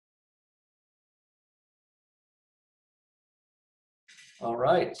All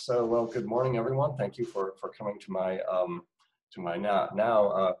right. So, well, good morning, everyone. Thank you for coming to my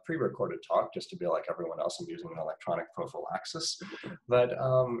now pre-recorded talk. Just to be like everyone else, I'm using an electronic prophylaxis. But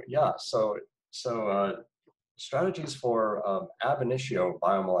yeah, so strategies for ab initio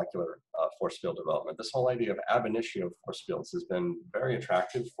biomolecular force field development. This whole idea of ab initio force fields has been very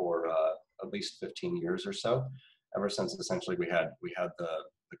attractive for at least 15 years or so, ever since essentially we had the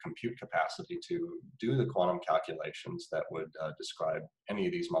compute capacity to do the quantum calculations that would describe any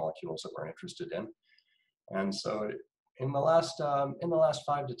of these molecules that we're interested in. And so in the last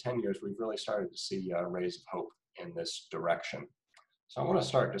 5 to 10 years, we've really started to see rays of hope in this direction. So I want to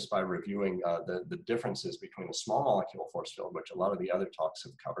start just by reviewing the differences between a small molecule force field, which a lot of the other talks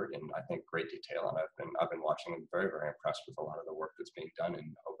have covered in, I think, great detail. And I've been watching and very impressed with a lot of the work that's being done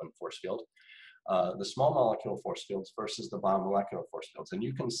in open force field. The small molecule force fields versus the biomolecular force fields. And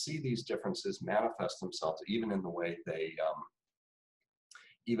you can see these differences manifest themselves even in the way they,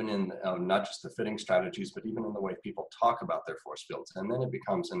 even in not just the fitting strategies, but even in the way people talk about their force fields. And then it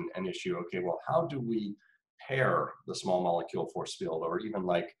becomes an issue, okay, well, how do we pair the small molecule force field, or even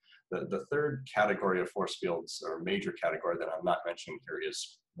like the third category of force fields, or major category that I'm not mentioning here,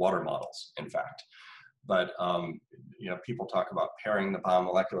 is water models, in fact. But you know, people talk about pairing the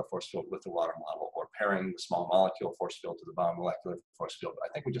biomolecular force field with the water model, or pairing the small molecule force field to the biomolecular force field. But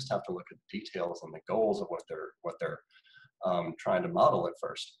I think we just have to look at the details and the goals of what they're trying to model at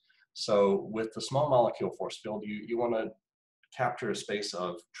first. So with the small molecule force field, you want to capture a space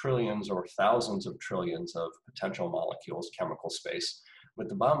of trillions or thousands of trillions of potential molecules, chemical space. With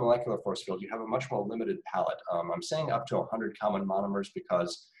the biomolecular force field, you have a much more limited palette. I'm saying up to 100 common monomers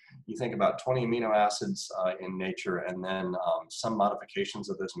because you think about 20 amino acids in nature, and then some modifications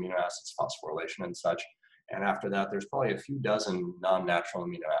of those amino acids, phosphorylation and such. And after that, there's probably a few dozen non-natural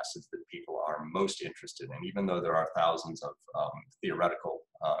amino acids that people are most interested in, even though there are thousands of theoretical,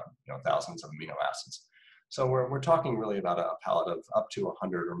 thousands of amino acids. So we're talking really about a palette of up to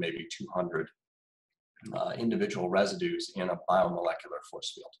 100 or maybe 200 individual residues in a biomolecular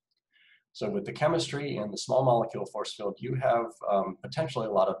force field. So with the chemistry in the small molecule force field, you have potentially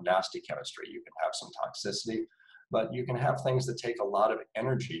a lot of nasty chemistry. You can have some toxicity, but you can have things that take a lot of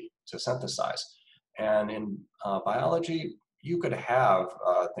energy to synthesize. And in biology, you could have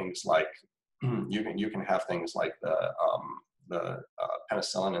things like you can have things like the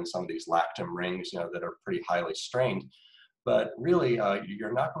penicillin and some of these lactam rings, that are pretty highly strained. But really,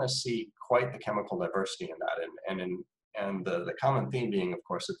 you're not going to see quite the chemical diversity in that. And the common theme being, of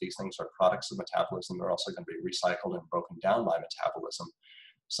course, that these things are products of metabolism. They're also going to be recycled and broken down by metabolism.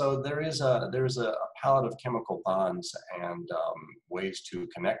 So there's a palette of chemical bonds and ways to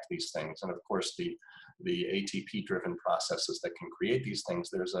connect these things. And of course, the ATP-driven processes that can create these things,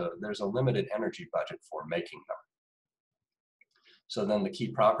 there's a limited energy budget for making them. So then the key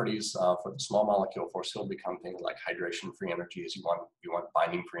properties for the small molecule force field become things like hydration-free energies. You want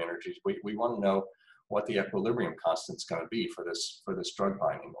binding-free energies. We want to know what the equilibrium constant is going to be for this drug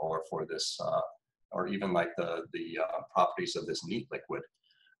binding, or for this, or even like the properties of this neat liquid.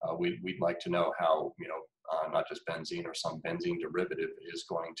 We'd like to know how, not just benzene or some benzene derivative is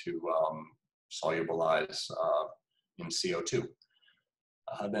going to solubilize in CO2.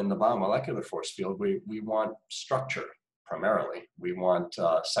 Then the biomolecular force field, we want structure primarily. We want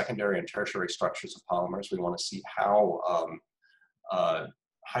secondary and tertiary structures of polymers. We want to see how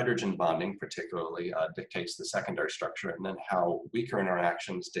hydrogen bonding particularly dictates the secondary structure, and then how weaker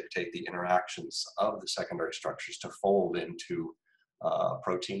interactions dictate the interactions of the secondary structures to fold into a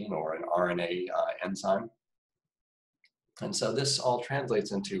protein or an RNA enzyme. And so this all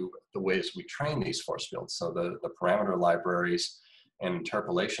translates into the ways we train these force fields. So the parameter libraries and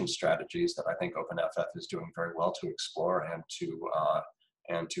interpolation strategies that I think OpenFF is doing very well to explore and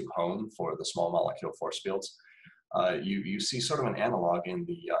to hone for the small molecule force fields. You see sort of an analog in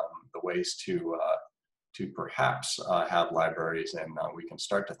the ways to perhaps have libraries, and we can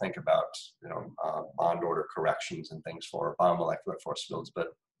start to think about bond order corrections and things for biomolecular force fields. But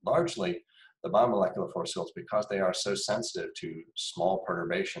largely, the biomolecular force fields, because they are so sensitive to small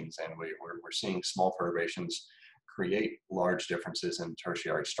perturbations, and we're seeing small perturbations create large differences in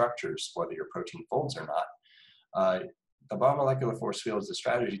tertiary structures, whether your protein folds or not. The biomolecular force fields, the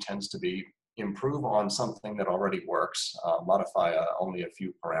strategy tends to be improve on something that already works, modify only a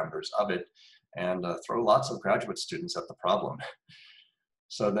few parameters of it, and throw lots of graduate students at the problem.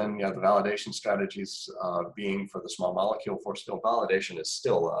 So then, the validation strategies being for the small molecule force field, validation is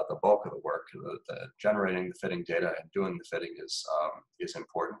still the bulk of the work. The generating the fitting data and doing the fitting is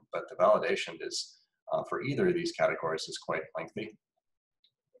important, but the validation is for either of these categories is quite lengthy.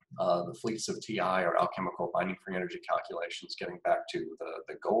 the fleets of TI or alchemical binding free energy calculations, getting back to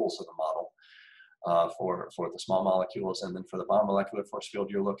the goals of the model for the small molecules. And then for the biomolecular force field,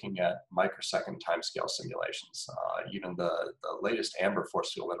 you're looking at microsecond timescale simulations. Even the latest AMBER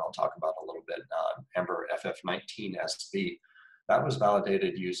force field that I'll talk about a little bit, AMBER FF19SB, that was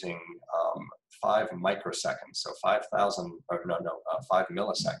validated using 5 microseconds, so 5,000, or no, 5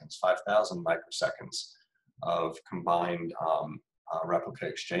 milliseconds, 5,000 microseconds of combined replica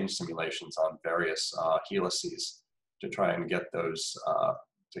exchange simulations on various helices to try and get those,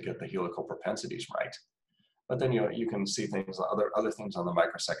 to get the helical propensities right. But then you can see things, other things on the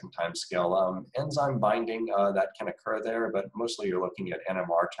microsecond time scale. Enzyme binding, that can occur there, but mostly you're looking at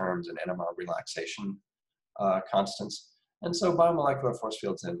NMR terms and NMR relaxation constants. And so biomolecular force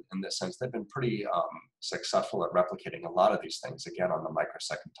fields in this sense, they've been pretty successful at replicating a lot of these things, again, on the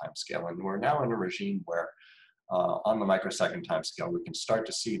microsecond time scale. And we're now in a regime where on the microsecond time scale, we can start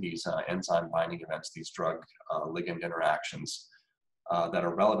to see these enzyme binding events, these drug ligand interactions that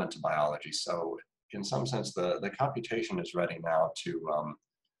are relevant to biology. So in some sense, the computation is ready now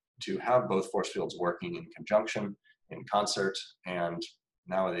to have both force fields working in conjunction, in concert, and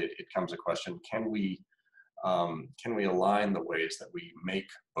now it comes a question, can we align the ways that we make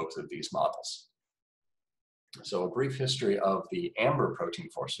both of these models? So a brief history of the AMBER protein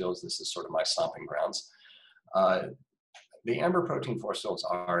force fields. This is sort of my stomping grounds. The AMBER protein force fields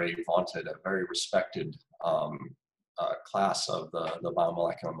are a vaunted, a very respected class of the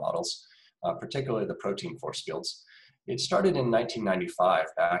biomolecular models, particularly the protein force fields. It started in 1995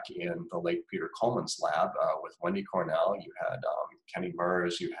 back in the late Peter Coleman's lab with Wendy Cornell. You had Kenny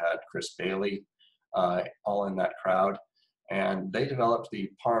Mers, you had Chris Bailey, all in that crowd. And they developed the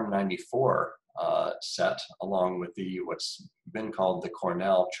PARM94 set along with what's been called the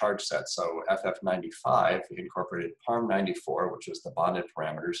Cornell charge set. So FF95 incorporated PARM94, which was the bonded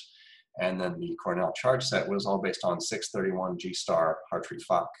parameters. And then the Cornell charge set was all based on 631 G-star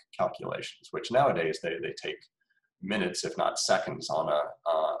Hartree-Fock calculations, which nowadays they take minutes, if not seconds, on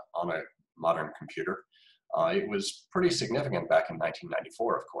a modern computer. It was pretty significant back in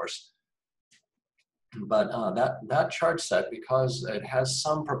 1994, of course. But that charge set, because it has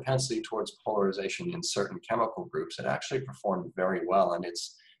some propensity towards polarization in certain chemical groups, it actually performed very well, and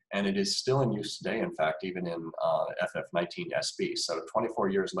it is still in use today, in fact, even in FF19SB. So 24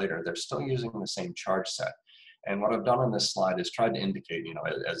 years later, they're still using the same charge set. And what I've done on this slide is tried to indicate, you know,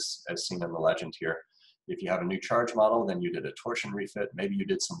 as seen in the legend here, if you have a new charge model, then you did a torsion refit. Maybe you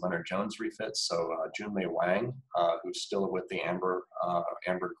did some Leonard-Jones refits. So Junmei Wang, who's still with the AMBER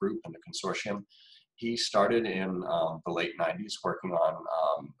group and the consortium, he started in the late 90s working on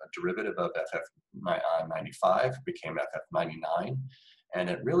a derivative of FF95, became FF99. And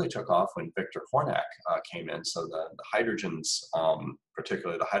it really took off when Victor Hornack came in. So the hydrogens,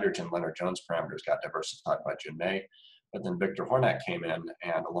 particularly the hydrogen Leonard-Jones parameters, got diversified by Junmei. But then Victor Hornack came in,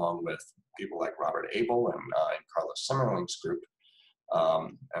 and along with people like Robert Abel and Carlos Simmerling's group,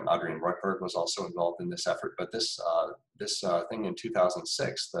 and Adrian Rutgers was also involved in this effort. But this thing in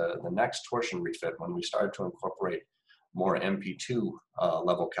 2006, the next torsion refit, when we started to incorporate more MP2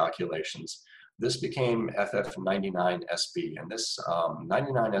 level calculations, this became FF99SB, and this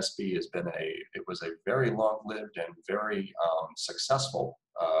 99SB was a very long-lived and very successful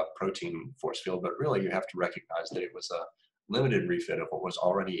protein force field, but really you have to recognize that it was a limited refit of what was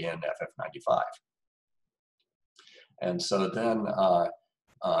already in FF95. And so then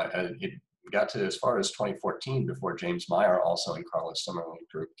it got to as far as 2014 before James Meyer, also in Carlos Simmerling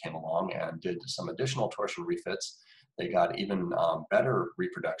group, came along and did some additional torsion refits. They got even better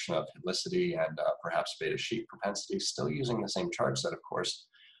reproduction of helicity and perhaps beta sheet propensity, still using the same charge set, of course.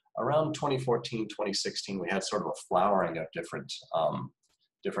 Around 2014, 2016, we had sort of a flowering of different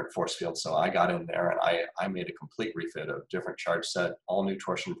force fields. So I got in there and I made a complete refit of different charge set, all new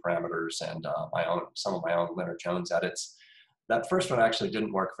torsion parameters, and some of my own Leonard-Jones edits. That first one actually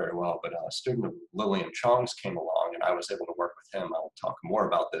didn't work very well, but a student of Lillian Chong's came along and I was able to work with him. I'll talk more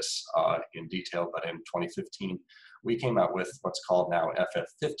about this in detail, but in 2015, we came out with what's called now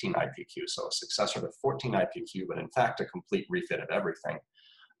FF15 IPQ, so a successor to 14 IPQ, but in fact a complete refit of everything.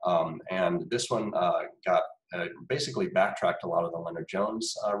 And this one basically backtracked a lot of the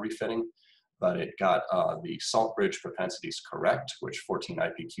Leonard-Jones refitting, but it got the salt bridge propensities correct, which 14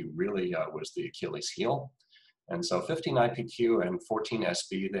 IPQ really was the Achilles heel. And so 15 IPQ and 14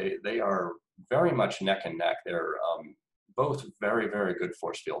 SB, they are very much neck and neck. They're both very, very good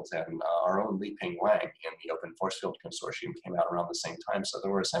force fields, and our own Li Ping Wang in the Open Force Field Consortium came out around the same time. So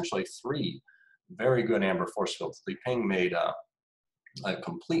there were essentially 3 very good AMBER force fields. Li Ping made a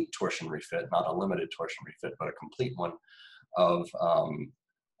complete torsion refit, not a limited torsion refit, but a complete one of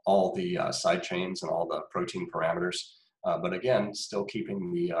all the side chains and all the protein parameters. But again, still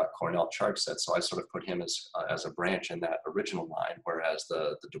keeping the Cornell charge set. So I sort of put him as a branch in that original line, whereas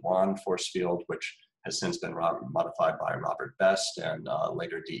the Dewan force field, which has since been modified by Robert Best and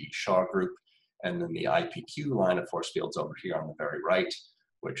later D.E. Shaw group, and then the IPQ line of force fields over here on the very right,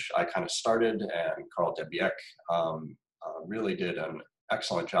 which I kind of started, and Carl Debiec really did an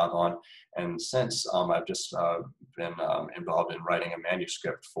excellent job on. And since I've just been involved in writing a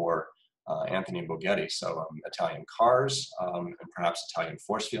manuscript for Anthony Boghetti, so Italian cars and perhaps Italian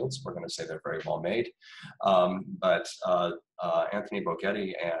force fields. We're going to say they're very well made. But Anthony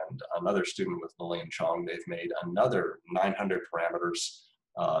Boghetti and another student with Lillian Chong, they've made another 900 parameters,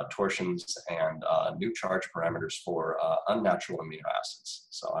 torsions, and new charge parameters for unnatural amino acids.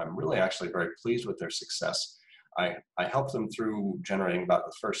 So I'm really actually very pleased with their success. I helped them through generating about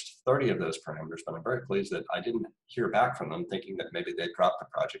the first 30 of those parameters, but I'm very pleased that I didn't hear back from them thinking that maybe they dropped the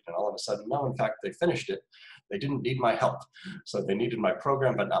project, and all of a sudden, no, in fact, they finished it. They didn't need my help. So they needed my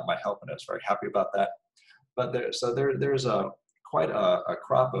program, but not my help, and I was very happy about that. But there's quite a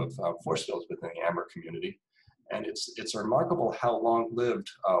crop of force fields within the AMR community, and it's remarkable how long-lived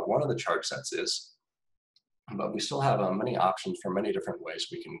one of the charge sets is, but we still have many options for many different ways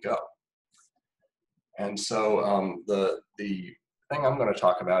we can go. And so the thing I'm going to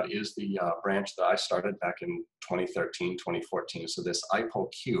talk about is the branch that I started back in 2013, 2014. So this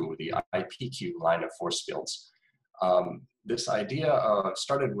IPOQ, the IPQ line of force fields. This idea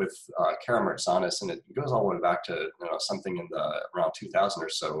started with Kara Mertzanis, and it goes all the way back to something in the around 2000 or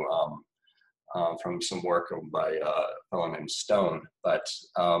so from some work by a fellow named Stone. But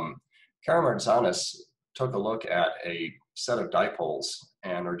Kara Mertzanis took a look at a set of dipoles,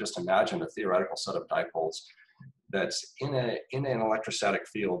 or just imagine a theoretical set of dipoles that's in an electrostatic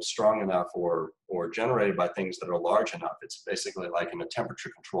field strong enough or generated by things that are large enough. It's basically like in a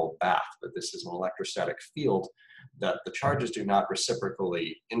temperature-controlled bath, but this is an electrostatic field that the charges do not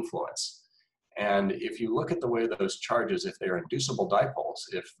reciprocally influence. And if you look at the way those charges, if they're inducible dipoles,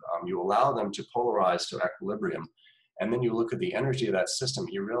 if you allow them to polarize to equilibrium, and then you look at the energy of that system,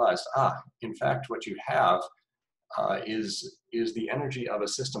 you realize, in fact, what you have is the energy of a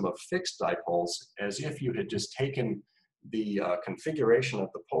system of fixed dipoles, as if you had just taken the configuration of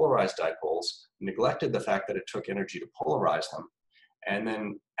the polarized dipoles, neglected the fact that it took energy to polarize them, and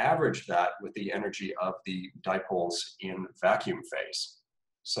then averaged that with the energy of the dipoles in vacuum phase.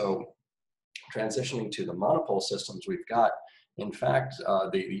 So transitioning to the monopole systems we've got, in fact,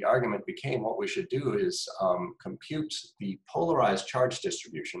 the argument became what we should do is compute the polarized charge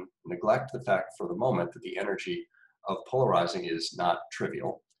distribution, neglect the fact for the moment that the energy of polarizing is not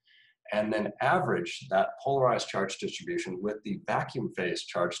trivial, and then average that polarized charge distribution with the vacuum phase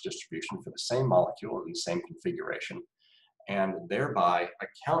charge distribution for the same molecule in the same configuration, and thereby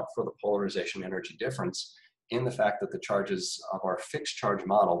account for the polarization energy difference in the fact that the charges of our fixed charge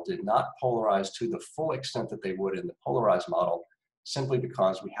model did not polarize to the full extent that they would in the polarized model, simply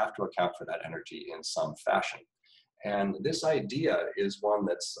because we have to account for that energy in some fashion. And this idea is one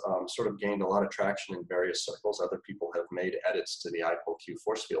that's sort of gained a lot of traction in various circles. Other people have made edits to the IPOQ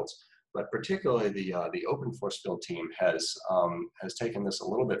force fields, but particularly the open force field team has taken this a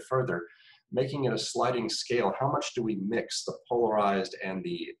little bit further, making it a sliding scale. How much do we mix the polarized and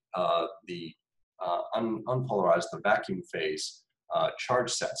the unpolarized, the vacuum phase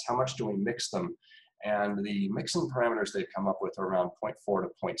charge sets? How much do we mix them? And the mixing parameters they've come up with are around 0.4 to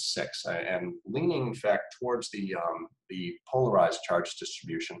 0.6, and leaning, in fact, towards the polarized charge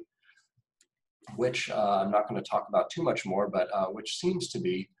distribution, which I'm not going to talk about too much more, but which seems to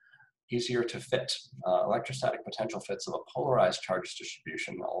be easier to fit. Electrostatic potential fits of a polarized charge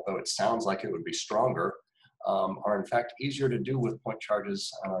distribution, although it sounds like it would be stronger, are in fact easier to do with point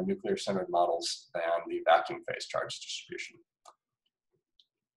charges on our nuclear-centered models than the vacuum phase charge distribution.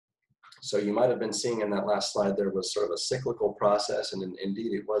 So you might have been seeing in that last slide, there was sort of a cyclical process, and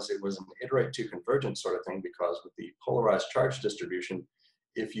indeed it was an iterate to convergent sort of thing, because with the polarized charge distribution,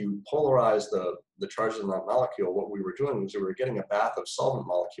 if you polarize the charges in that molecule, what we were doing was we were getting a bath of solvent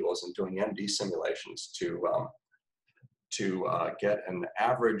molecules and doing MD simulations to get an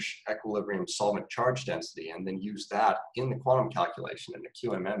average equilibrium solvent charge density, and then use that in the quantum calculation in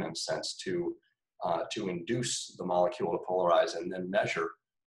a QMMM sense to induce the molecule to polarize, and then measure,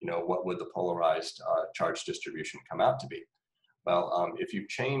 what would the polarized charge distribution come out to be. Well, if you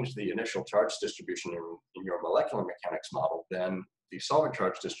change the initial charge distribution in your molecular mechanics model, then the solvent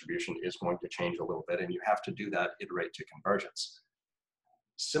charge distribution is going to change a little bit, and you have to do that iterate to convergence.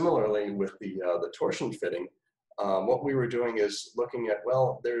 Similarly, with the torsion fitting, what we were doing is looking at,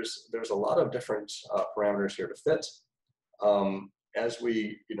 well, there's a lot of different parameters here to fit. as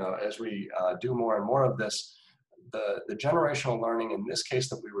we do more and more of this, the generational learning in this case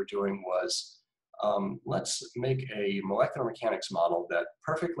that we were doing was, let's make a molecular mechanics model that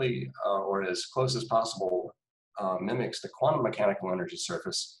perfectly, or as close as possible, mimics the quantum mechanical energy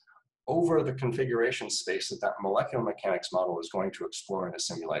surface over the configuration space that that molecular mechanics model is going to explore in a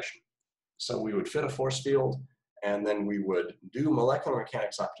simulation. So we would fit a force field, and then we would do molecular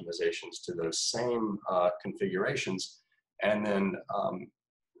mechanics optimizations to those same configurations, and then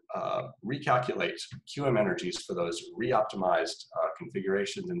recalculate QM energies for those re-optimized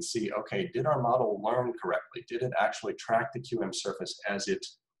configurations and see, okay, did our model learn correctly? Did it actually track the QM surface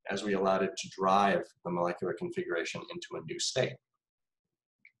as we allowed it to drive the molecular configuration into a new state?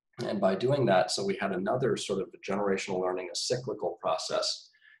 And by doing that, so we had another sort of generational learning, a cyclical process,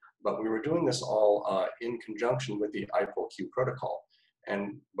 but we were doing this all in conjunction with the I-Q protocol.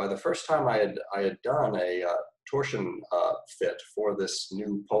 And by the first time I had done a torsion fit for this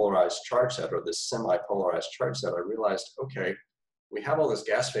new polarized charge set, or this semi-polarized charge set, I realized, okay, we have all this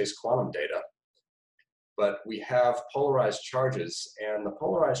gas phase quantum data, but we have polarized charges, and the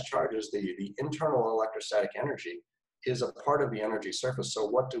polarized charges, the internal electrostatic energy is a part of the energy surface. So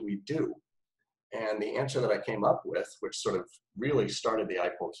what do we do? And the answer that I came up with, which sort of really started the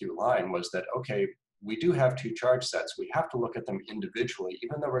I-Q line, was that, okay, we do have two charge sets. We have to look at them individually,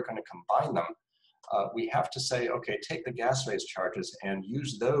 even though we're going to combine them. We have to say, okay, take the gas phase charges and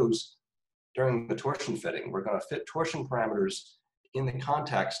use those during the torsion fitting. We're going to fit torsion parameters in the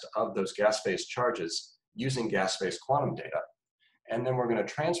context of those gas phase charges using gas phase quantum data. And then we're going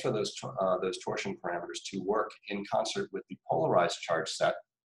to transfer those torsion parameters to work in concert with the polarized charge set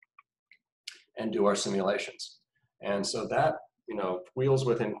and do our simulations. And so that, wheels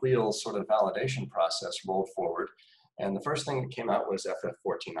within wheels sort of validation process rolled forward. And the first thing that came out was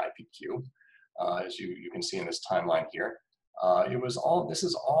FF14 IPQ, as you can see in this timeline here. This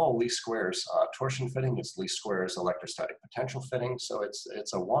is all least squares torsion fitting. It's least squares electrostatic potential fitting. So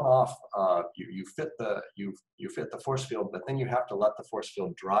it's a one-off. You fit the force field, but then you have to let the force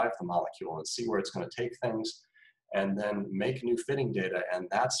field drive the molecule and see where it's going to take things, and then make new fitting data. And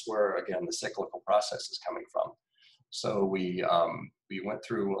that's where, again, the cyclical process is coming from. So we went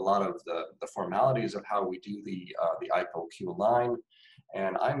through a lot of the formalities of how we do the I-Q line.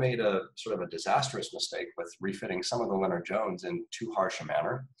 And I made a sort of a disastrous mistake with refitting some of the Leonard-Jones in too harsh a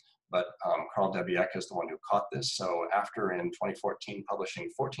manner. But Carl Debiek is the one who caught this. So after in 2014 publishing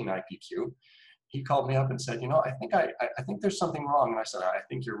 14 IPQ, he called me up and said, I think there's something wrong. And I said, I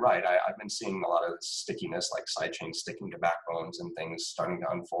think you're right. I've been seeing a lot of stickiness, like side chains sticking to backbones and things starting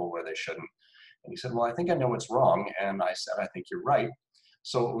to unfold where they shouldn't. And he said, well, I think I know what's wrong. And I said, I think you're right.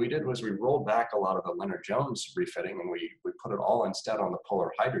 So what we did was we rolled back a lot of the Leonard-Jones refitting, and we put it all instead on the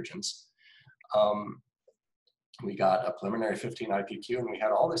polar hydrogens. We got a preliminary 15 IPQ, and we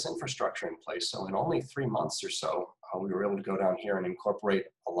had all this infrastructure in place. So in only 3 months or so, we were able to go down here and incorporate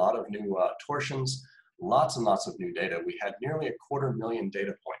a lot of new torsions, lots and lots of new data. We had nearly 250,000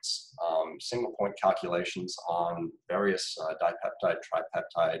 data points, single point calculations on various dipeptide,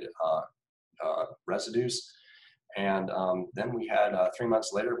 tripeptide residues. And then we had, 3 months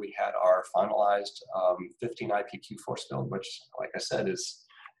later, we had our finalized 15 IPQ force field, which, like I said, is,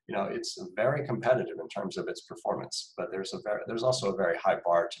 it's very competitive in terms of its performance, but there's also a very high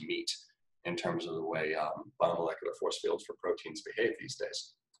bar to meet in terms of the way biomolecular force fields for proteins behave these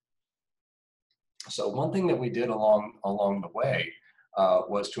days. So one thing that we did along the way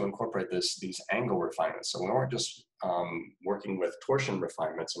was to incorporate these angle refinements. So we weren't just working with torsion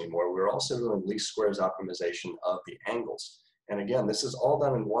refinements anymore. We were also doing least squares optimization of the angles. And again, this is all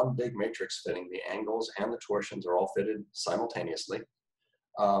done in one big matrix fitting. The angles and the torsions are all fitted simultaneously.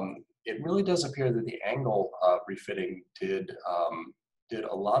 It really does appear that the angle refitting did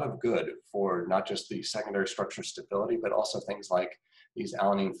a lot of good for not just the secondary structure stability, but also things like these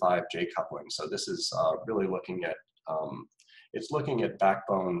alanine 5J couplings. So this is really looking at it's looking at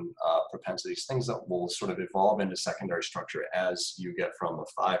backbone propensities, things that will sort of evolve into secondary structure as you get from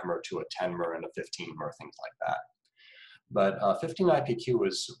a 5-mer to a 10-mer and a 15-mer, things like that. But 15 IPQ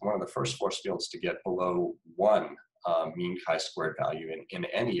was one of the first force fields to get below 1 mean chi-squared value in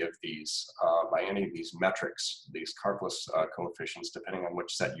any of these, by any of these metrics, these Karplus coefficients. Depending on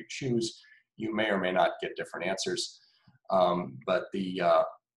which set you choose, you may or may not get different answers. But the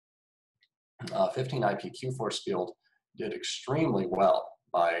 15 IPQ force field did extremely well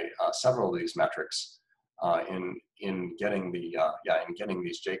by several of these metrics in getting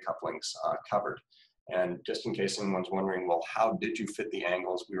these J couplings covered. And just in case anyone's wondering, well, how did you fit the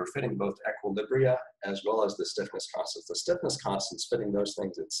angles? We were fitting both equilibria as well as the stiffness constants. The stiffness constants, fitting those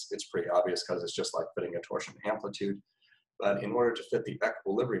things, it's pretty obvious because it's just like fitting a torsion amplitude. But in order to fit the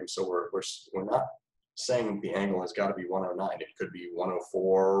equilibrium, so we're not saying the angle has got to be 109. It could be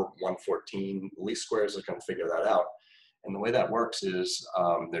 104, 114. Least squares is going to figure that out. And the way that works is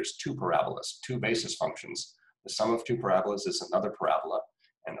there's two parabolas, two basis functions. The sum of two parabolas is another parabola.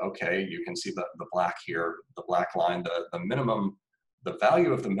 And okay, you can see the black here, the black line, the minimum, the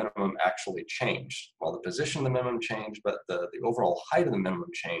value of the minimum actually changed. Well, the position of the minimum changed, but the overall height of the minimum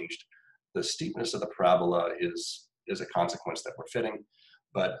changed. The steepness of the parabola is a consequence that we're fitting.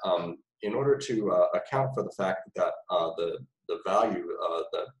 But in order to account for the fact that the value,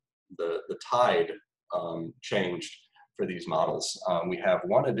 the tide changed for these models, we have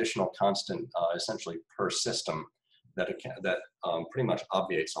one additional constant essentially per system that pretty much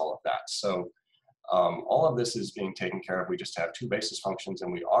obviates all of that. So all of this is being taken care of. We just have two basis functions,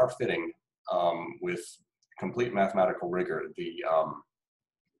 and we are fitting with complete mathematical rigor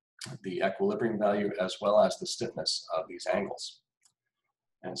the equilibrium value as well as the stiffness of these angles.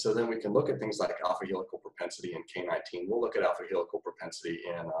 And so then we can look at things like alpha helical propensity in K19. We'll look at alpha helical propensity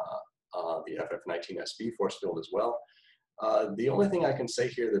in the FF19SB force field as well. The only thing I can say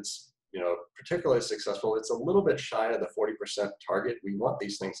here that's particularly successful, it's a little bit shy of the 40% target. We want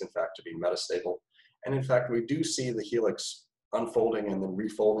these things, in fact, to be metastable. And in fact, we do see the helix unfolding and then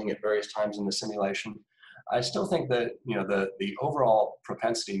refolding at various times in the simulation. I still think that the overall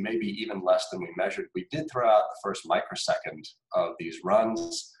propensity may be even less than we measured. We did throw out the first microsecond of these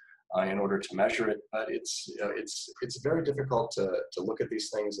runs in order to measure it, but it's very difficult to look at these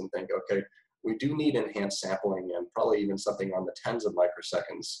things and think, okay, we do need enhanced sampling and probably even something on the tens of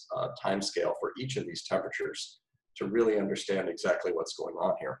microseconds time scale for each of these temperatures to really understand exactly what's going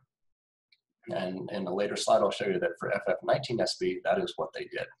on here. And in a later slide, I'll show you that for FF19SB, that is what they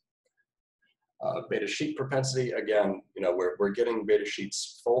did. Beta sheet propensity, again, we're getting beta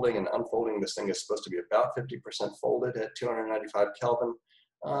sheets folding and unfolding. This thing is supposed to be about 50% folded at 295 Kelvin.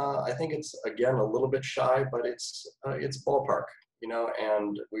 I think it's, again, a little bit shy, but it's ballpark,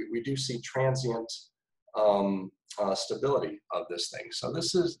 and we do see transient stability of this thing. So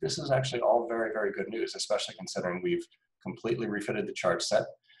this is actually all very, very good news, especially considering we've completely refitted the charge set.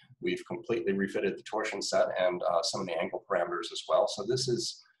 We've completely refitted the torsion set and some of the angle parameters as well. So this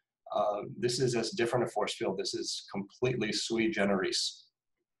is as different a force field. This is completely sui generis.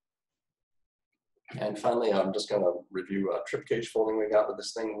 And finally, I'm just going to review trip gauge folding we got with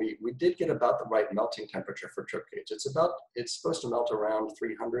this thing. We did get about the right melting temperature for trip gauge. It's supposed to melt around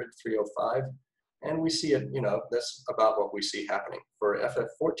 300, 305, and we see it. That's about what we see happening for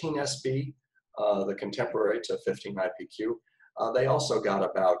FF14SB, the contemporary to 15 IPQ. They also got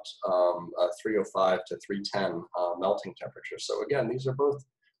about 305 to 310 melting temperature. So again, these are both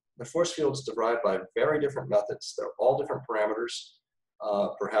the force fields derived by very different methods. They're all different parameters.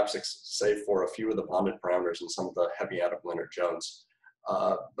 Perhaps save for a few of the bonded parameters and some of the heavy out of Leonard-Jones.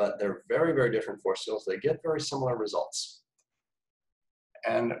 But they're very, very different force fields. They get very similar results.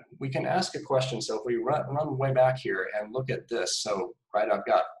 And we can ask a question. So if we run way back here and look at this, so I've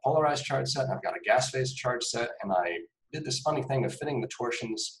got polarized charge set, and I've got a gas phase charge set, and I did this funny thing of fitting the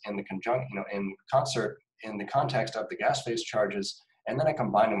torsions in the in concert in the context of the gas phase charges, and then I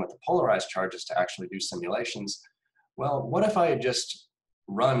combined them with the polarized charges to actually do simulations. Well, what if I had just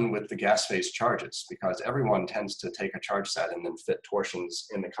run with the gas phase charges? Because everyone tends to take a charge set and then fit torsions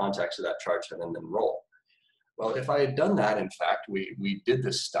in the context of that charge set and then roll. Well, if I had done that, in fact, we did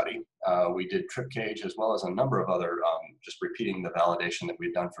this study. We did trip gauge as well as a number of other, just repeating the validation that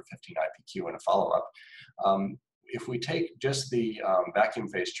we've done for 15 IPQ in a follow-up. If we take just the vacuum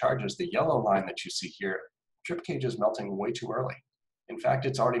phase charges, the yellow line that you see here, trip gauge is melting way too early. In fact,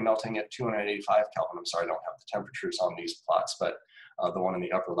 it's already melting at 285 Kelvin. I'm sorry, I don't have the temperatures on these plots, but the one in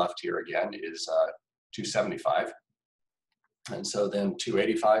the upper left here again is 275. And so then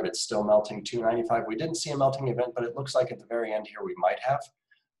 285, it's still melting. 295, we didn't see a melting event, but it looks like at the very end here we might have.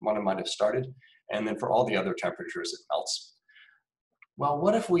 One might have started. And then for all the other temperatures, it melts. Well,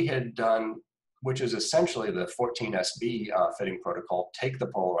 what if we had done, which is essentially the 14SB fitting protocol, take the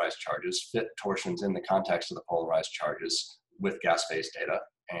polarized charges, fit torsions in the context of the polarized charges with gas phase data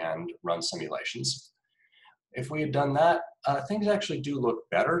and run simulations. If we had done that, things actually do look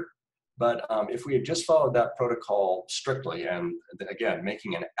better. But if we had just followed that protocol strictly, and again,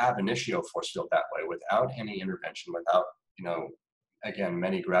 making an ab initio force field that way without any intervention, without, again,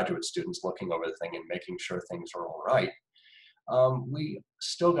 many graduate students looking over the thing and making sure things are all right, we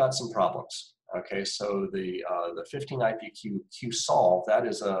still got some problems. Okay, so the 15 IPQ Q-solve, that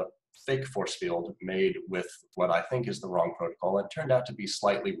is a fake force field made with what I think is the wrong protocol. It turned out to be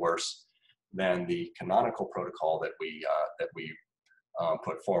slightly worse than the canonical protocol that we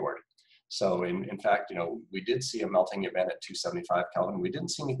put forward. So in fact, you know, we did see a melting event at 275 Kelvin. We didn't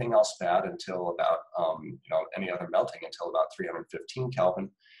see anything else bad until about, you know, any other melting until about 315 Kelvin.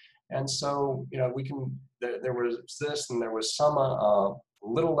 And so, you know, we can, there was this, and there was some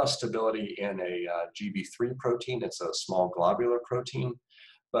little less stability in a GB3 protein. It's a small globular protein.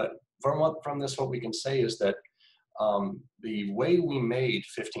 But from this, what we can say is that the way we made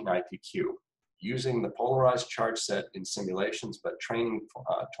 15 IPQ, using the polarized charge set in simulations, but training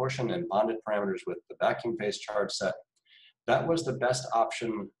torsion and bonded parameters with the vacuum phase charge set, that was the best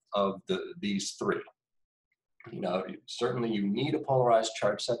option of these three. You know, certainly you need a polarized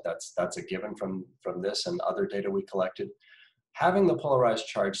charge set. That's a given from this and other data we collected. Having the polarized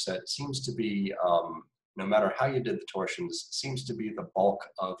charge set seems to be, no matter how you did the torsions, seems to be the bulk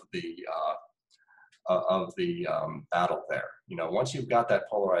of the battle there. You know, once you've got that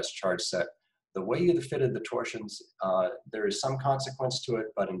polarized charge set, the way you fitted the torsions, there is some consequence to it,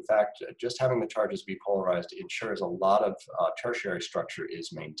 but in fact, just having the charges be polarized ensures a lot of tertiary structure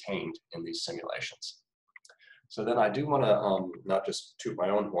is maintained in these simulations. So then I do want to not just toot my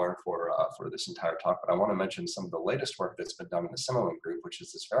own horn for this entire talk, but I want to mention some of the latest work that's been done in the Simulink group, which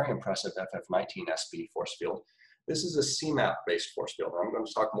is this very impressive FF19SB force field. This is a CMAP-based force field. I'm going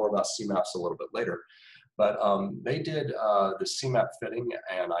to talk more about CMAPs a little bit later. But they did the CMAP fitting,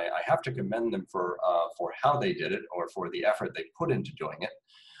 and I have to commend them for how they did it, or for the effort they put into doing it,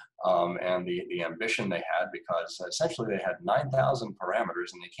 and the ambition they had, because essentially they had 9,000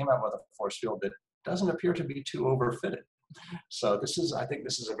 parameters, and they came out with a force field that doesn't appear to be too overfitted. So I think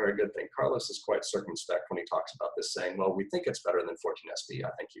this is a very good thing. Carlos is quite circumspect when he talks about this, saying, well, we think it's better than 14SB.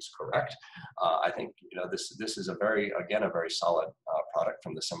 I think he's correct. I think, you know, this is a very solid product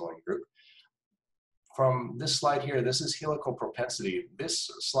from the Simulink group. From this slide here, this is helical propensity. This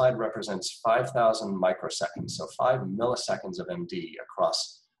slide represents 5,000 microseconds, so 5 milliseconds of MD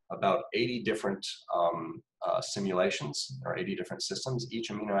across about 80 different simulations, or 80 different systems, each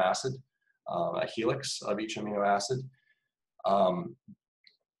amino acid, a helix of each amino acid,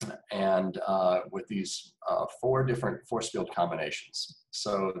 and with these 4 different force field combinations.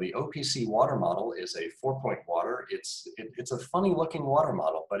 So the OPC water model is a 4-point water. It's a funny looking water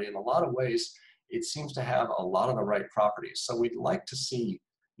model, but in a lot of ways, it seems to have a lot of the right properties. So we'd like to see,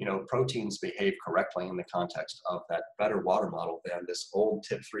 you know, proteins behave correctly in the context of that better water model than this old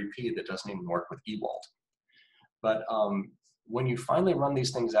TIP3P that doesn't even work with Ewald. But when you finally run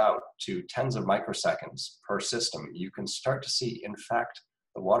these things out to tens of microseconds per system, you can start to see, in fact,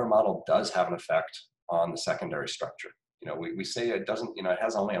 the water model does have an effect on the secondary structure. You know, we say it doesn't, you know, it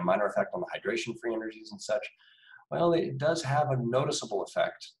has only a minor effect on the hydration free energies and such. Well, it does have a noticeable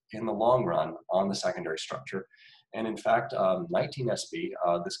effect in the long run on the secondary structure. And in fact, 19SB,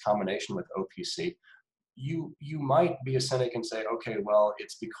 this combination with OPC, you might be a cynic and say, okay, well,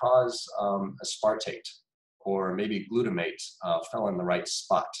 it's because aspartate or maybe glutamate fell in the right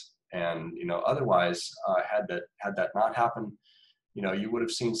spot. And, you know, otherwise, had that not happened, you know, you would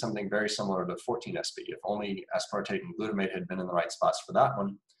have seen something very similar to 14SB. If only aspartate and glutamate had been in the right spots for that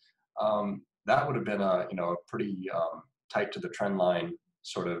one, that would have been a, you know, a pretty tight to the trend line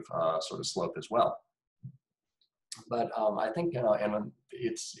sort of slope as well. But I think, you know, and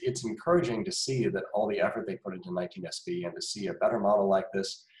it's encouraging to see that all the effort they put into 19SB, and to see a better model like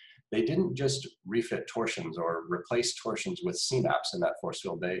this. They didn't just refit torsions or replace torsions with CMAPs in that force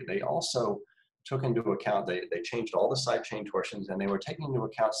field. They also took into account, they changed all the side chain torsions, and they were taking into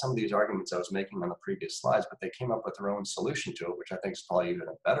account some of these arguments I was making on the previous slides, but they came up with their own solution to it, which I think is probably even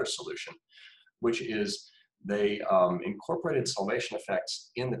a better solution, which is they incorporated solvation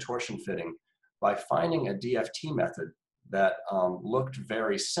effects in the torsion fitting by finding a DFT method that looked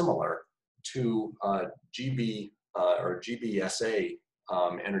very similar to GB or GBSA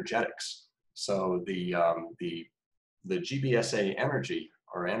energetics. So the GBSA energy,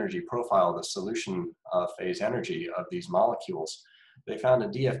 or energy profile, the solution phase energy of these molecules, they found a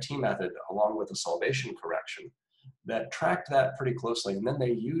DFT method along with a solvation correction that tracked that pretty closely. And then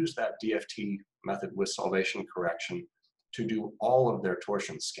they used that DFT method with solvation correction to do all of their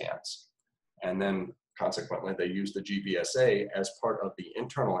torsion scans. And then consequently, they used the GBSA as part of the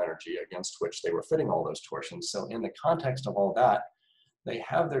internal energy against which they were fitting all those torsions. So in the context of all that, they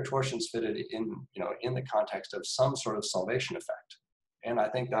have their torsions fitted in, you know, in the context of some sort of solvation effect. And I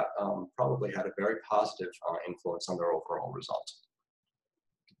think that probably had a very positive influence on their overall result.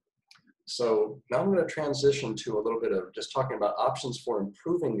 So now I'm going to transition to a little bit of just talking about options for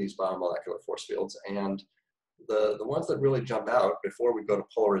improving these biomolecular force fields. And the ones that really jump out before we go to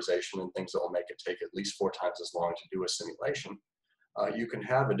polarization and things that will make it take at least 4 times as long to do a simulation, you can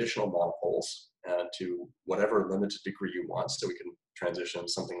have additional monopoles. to whatever limited degree you want. So we can transition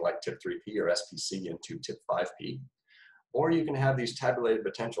something like tip 3p or SPC into tip 5p. Or you can have these tabulated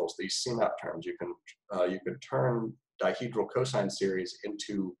potentials, these CMAP terms. You can turn dihedral cosine series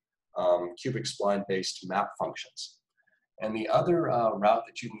into cubic spline-based map functions. And the other route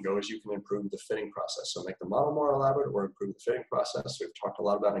that you can go is you can improve the fitting process. So make the model more elaborate or improve the fitting process. We've talked a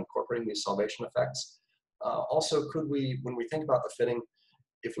lot about incorporating these solvation effects. Also, when we think about the fitting,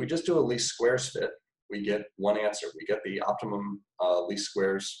 if we just do a least squares fit, we get one answer. We get the optimum least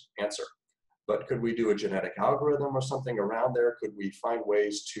squares answer. But could we do a genetic algorithm or something around there? Could we find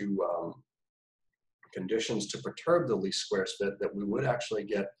ways to conditions to perturb the least squares fit that we would actually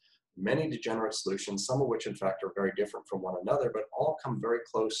get many degenerate solutions, some of which in fact are very different from one another, but all come very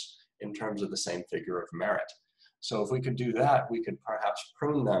close in terms of the same figure of merit. So if we could do that, we could perhaps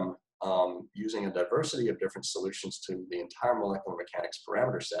prune them using a diversity of different solutions to the entire molecular mechanics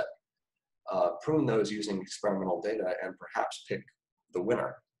parameter set, prune those using experimental data, and perhaps pick the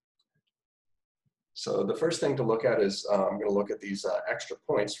winner. So the first thing to look at is, I'm going to look at these extra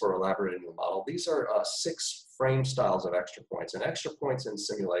points for elaborating the model. These are 6 frame styles of extra points. And extra points in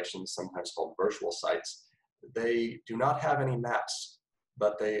simulations, sometimes called virtual sites, they do not have any mass,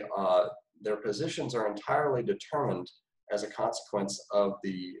 but their positions are entirely determined as a consequence of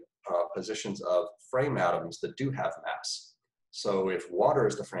the positions of frame atoms that do have mass. So if water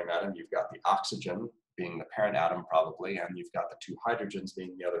is the frame atom, you've got the oxygen being the parent atom probably, and you've got the 2 hydrogens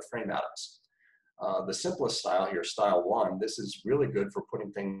being the other frame atoms. The simplest style here, style 1, this is really good for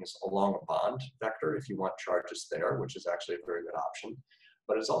putting things along a bond vector if you want charges there, which is actually a very good option.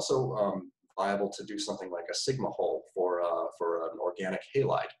 But it's also viable to do something like a sigma hole for an organic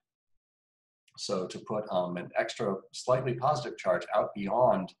halide. So to put an extra slightly positive charge out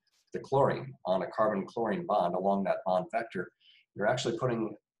beyond the chlorine on a carbon-chlorine bond along that bond vector, you're actually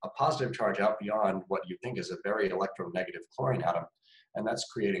putting a positive charge out beyond what you think is a very electronegative chlorine atom. And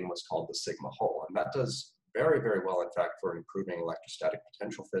that's creating what's called the sigma hole. And that does very, very well, in fact, for improving electrostatic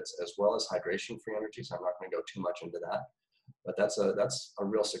potential fits as well as hydration-free energies. I'm not going to go too much into that, but that's a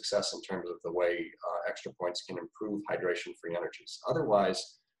real success in terms of the way extra points can improve hydration-free energies.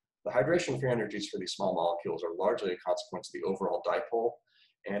 Otherwise, the hydration-free energies for these small molecules are largely a consequence of the overall dipole,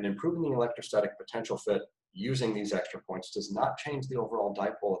 and improving the electrostatic potential fit using these extra points does not change the overall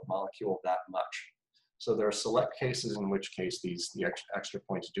dipole of the molecule that much. So there are select cases in which case the extra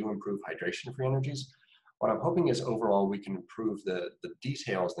points do improve hydration-free energies. What I'm hoping is overall we can improve the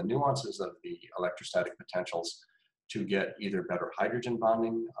details, the nuances of the electrostatic potentials to get either better hydrogen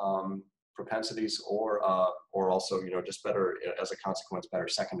bonding propensities or also, just better, as a consequence, better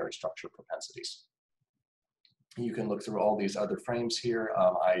secondary structure propensities. You can look through all these other frames here.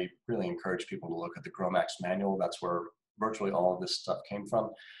 I really encourage people to look at the GROMACS manual. That's where virtually all of this stuff came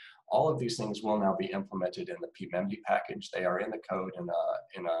from. All of these things will now be implemented in the PMEMD package. They are in the code in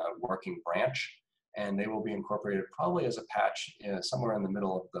a working branch, and they will be incorporated probably as a patch somewhere in the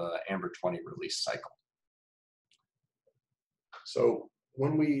middle of the AMBER 20 release cycle. So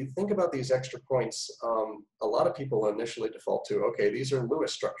when we think about these extra points, a lot of people initially default to, okay, these are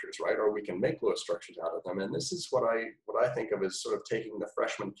Lewis structures, right? Or we can make Lewis structures out of them. And this is what I think of as sort of taking the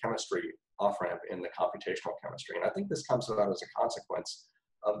freshman chemistry off-ramp in the computational chemistry. And I think this comes about as a consequence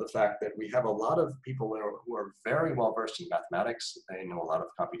of the fact that we have a lot of people who are very well versed in mathematics. They know a lot of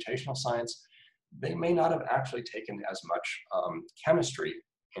computational science. They may not have actually taken as much chemistry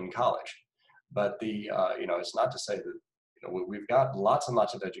in college, but it's not to say that we've got lots and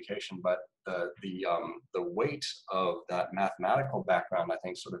lots of education, but the weight of that mathematical background, I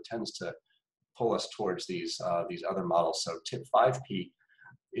think, sort of tends to pull us towards these other models. So tip 5p,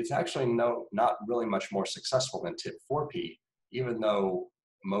 it's actually not really much more successful than tip 4p, even though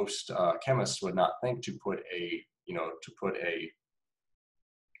most chemists would not think to put a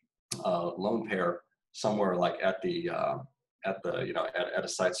lone pair somewhere like at a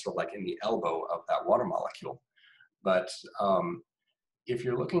site sort of like in the elbow of that water molecule. But if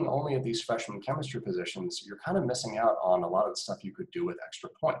you're looking only at these freshman chemistry positions, you're kind of missing out on a lot of the stuff you could do with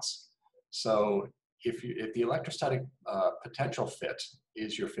extra points. So if the electrostatic potential fit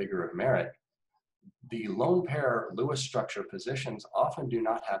is your figure of merit, the lone pair Lewis structure positions often do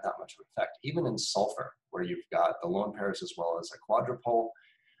not have that much of effect. Even in sulfur, where you've got the lone pairs as well as a quadrupole,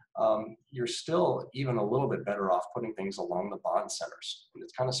 you're still even a little bit better off putting things along the bond centers. And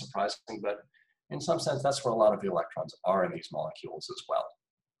it's kind of surprising, but in some sense, that's where a lot of the electrons are in these molecules as well.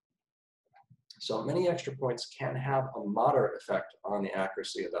 So many extra points can have a moderate effect on the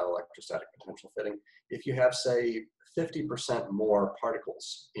accuracy of that electrostatic potential fitting if you have, say, 50% more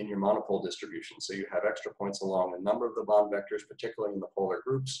particles in your monopole distribution. So you have extra points along a number of the bond vectors, particularly in the polar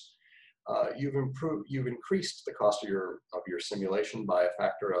groups. you've increased the cost of your simulation by a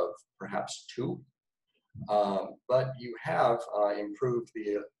factor of perhaps 2, but you have improved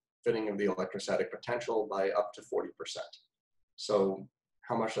the fitting of the electrostatic potential by up to 40%. So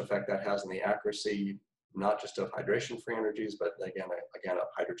how much effect that has on the accuracy, not just of hydration-free energies, but again of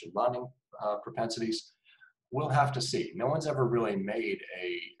hydrogen bonding propensities, we'll have to see. No one's ever really made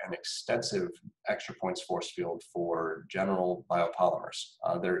an extensive extra points force field for general biopolymers.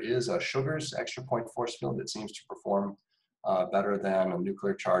 There is a sugars extra point force field that seems to perform better than a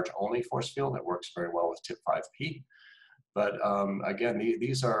nuclear charge only force field that works very well with tip 5P. But again,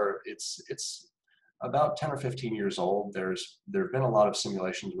 it's about 10 or 15 years old. There have been a lot of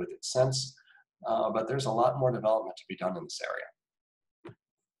simulations with it since, but there's a lot more development to be done in this area.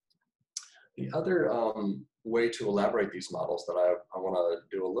 The other way to elaborate these models that I want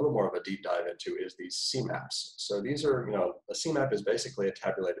to do a little more of a deep dive into is these CMAPs. So these are, a CMAP is basically a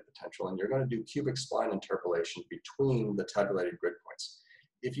tabulated potential, and you're going to do cubic spline interpolation between the tabulated grid points.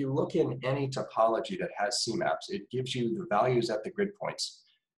 If you look in any topology that has CMAPs, it gives you the values at the grid points,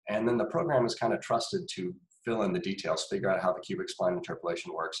 and then the program is kind of trusted to fill in the details, figure out how the cubic spline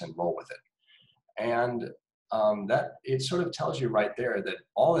interpolation works, and roll with it. And that it sort of tells you right there that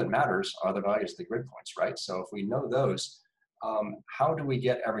all that matters are the values of the grid points, right? So if we know those, how do we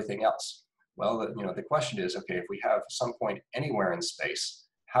get everything else? Well, the question is, okay, if we have some point anywhere in space,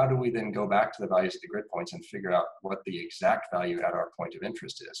 how do we then go back to the values of the grid points and figure out what the exact value at our point of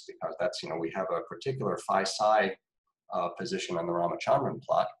interest is? Because that's, we have a particular phi psi position on the Ramachandran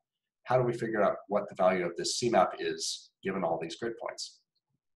plot. How do we figure out what the value of this CMAP is given all these grid points?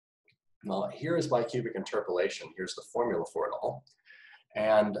 Well, here is bicubic interpolation. Here's the formula for it all.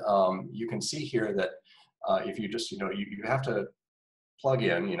 And you can see here that if you just, you have to plug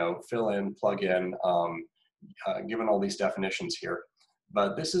in, fill in, plug in, given all these definitions here.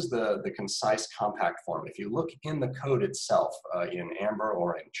 But this is the concise compact form. If you look in the code itself, in Amber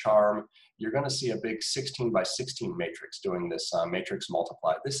or in Charm, you're going to see a big 16 by 16 matrix doing this matrix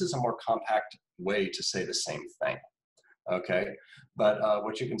multiply. This is a more compact way to say the same thing. Okay, but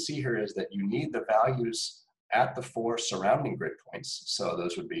what you can see here is that you need the values at the 4 surrounding grid points. So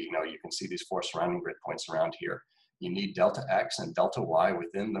those would be, you can see these 4 surrounding grid points around here. You need delta x and delta y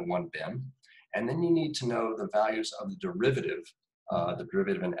within the one bin. And then you need to know the values of the derivative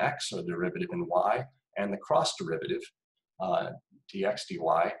in x or the derivative in y, and the cross derivative, dx,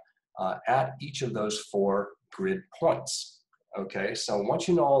 dy, at each of those 4 grid points. Okay, so once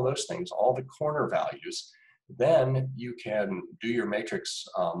you know all those things, all the corner values, then you can do your matrix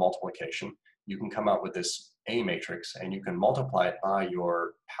multiplication. You can come out with this A matrix, and you can multiply it by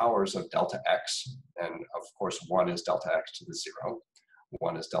your powers of delta x. And of course, 1 is delta x to the 0.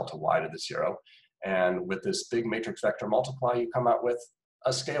 1 is delta y to the 0. And with this big matrix vector multiply, you come out with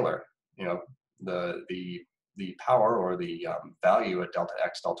a scalar. The power or the value at delta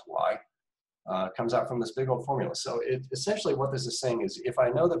x, delta y comes out from this big old formula. So essentially what this is saying is, if I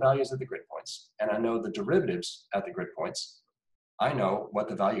know the values of the grid points and I know the derivatives at the grid points, I know what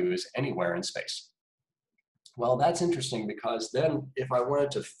the value is anywhere in space. Well, that's interesting, because then if I wanted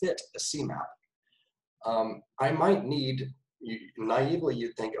to fit a CMAP, I might need, naively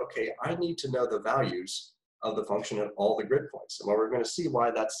you'd think, okay, I need to know the values of the function at all the grid points. And we're going to see why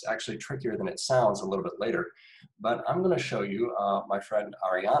that's actually trickier than it sounds a little bit later. But I'm going to show you my friend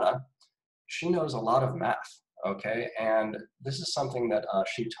Ariana. She knows a lot of math, okay? And this is something that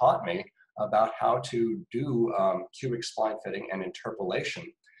she taught me about how to do cubic spline fitting and interpolation,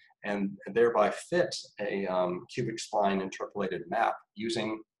 and thereby fit a cubic spline interpolated map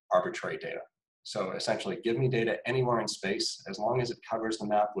using arbitrary data. So essentially, give me data anywhere in space. As long as it covers the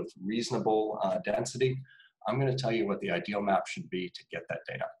map with reasonable density, I'm going to tell you what the ideal map should be to get that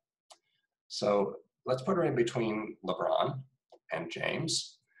data. So let's put her in between LeBron and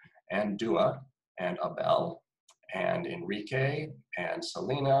James and Dua and Abel and Enrique and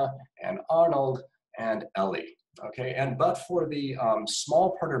Selena and Arnold and Ellie. Okay, and but for the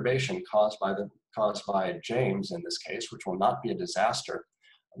small perturbation caused by James in this case, which will not be a disaster,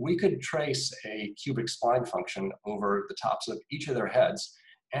 we could trace a cubic spline function over the tops of each of their heads,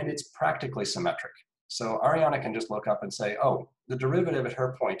 and it's practically symmetric. So Ariana can just look up and say, oh, the derivative at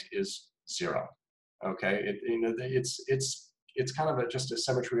her point is 0. Okay, it's kind of just a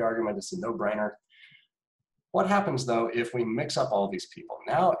symmetry argument. It's a no-brainer. What happens though if we mix up all these people?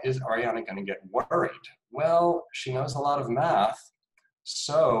 Now is Ariana going to get worried? Well, she knows a lot of math,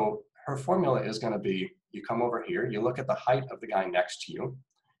 so her formula is going to be, you come over here, you look at the height of the guy next to you,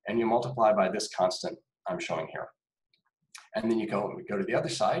 and you multiply by this constant I'm showing here. And then you go to the other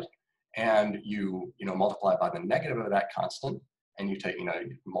side, and you multiply by the negative of that constant, and you take, you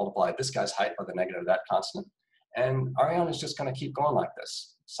multiply this guy's height by the negative of that constant. And Ariane is just going to keep going like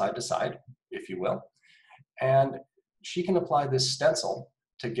this, side to side, if you will. And she can apply this stencil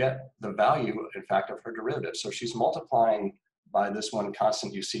to get the value, in fact, of her derivative. So she's multiplying by this one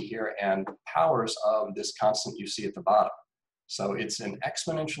constant you see here and powers of this constant you see at the bottom. So it's an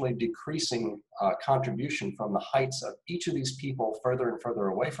exponentially decreasing contribution from the heights of each of these people further and further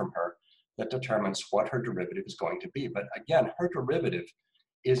away from her that determines what her derivative is going to be. But again, her derivative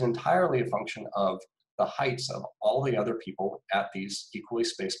is entirely a function of the heights of all the other people at these equally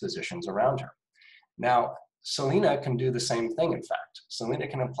spaced positions around her. Now, Selena can do the same thing, in fact. Selena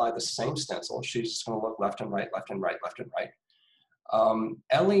can apply the same stencil. She's just going to look left and right, left and right, left and right.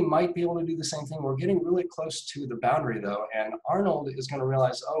 Ellie might be able to do the same thing. We're getting really close to the boundary, though, and Arnold is going to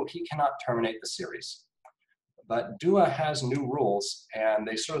realize, oh, he cannot terminate the series. But Dua has new rules, and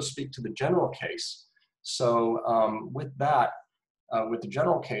they sort of speak to the general case. So with that, with the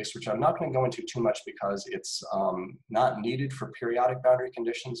general case, which I'm not going to go into too much because it's not needed for periodic boundary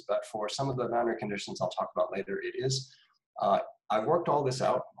conditions, but for some of the boundary conditions I'll talk about later, it is. I've worked all this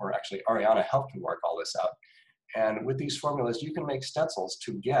out, or actually Ariana helped me work all this out. And with these formulas, you can make stencils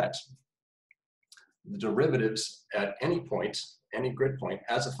to get the derivatives at any point, any grid point,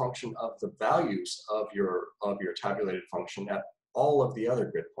 as a function of the values of your tabulated function at all of the other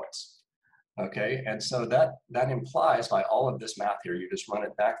grid points. Okay, and so that implies by all of this math here, you just run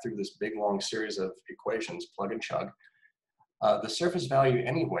it back through this big long series of equations, plug and chug. The surface value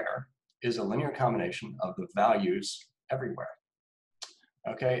anywhere is a linear combination of the values everywhere.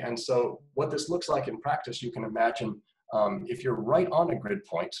 Okay, and so what this looks like in practice, you can imagine if you're right on a grid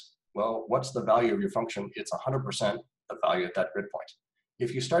point, well, what's the value of your function? It's 100% the value at that grid point.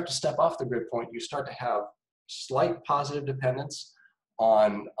 If you start to step off the grid point, you start to have slight positive dependence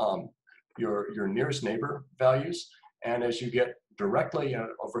on your nearest neighbor values. And as you get directly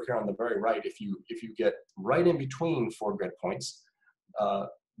over here on the very right, if you get right in between 4 grid points,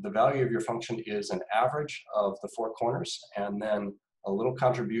 the value of your function is an average of the 4 corners, and then a little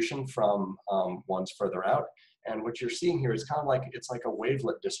contribution from ones further out. And what you're seeing here is kind of like, it's like a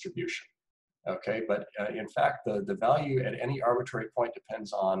wavelet distribution. Okay, but in fact, the value at any arbitrary point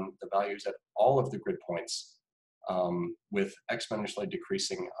depends on the values at all of the grid points with exponentially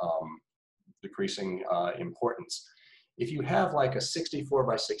decreasing importance. If you have like a 64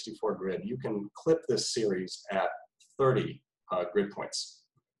 by 64 grid, you can clip this series at 30 grid points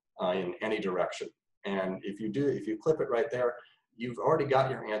in any direction. And if you clip it right there, you've already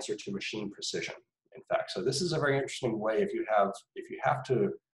got your answer to machine precision, in fact. So this is a very interesting way if you have to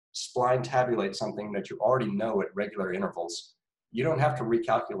spline tabulate something that you already know at regular intervals. You don't have to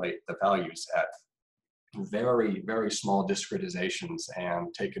recalculate the values at very, very small discretizations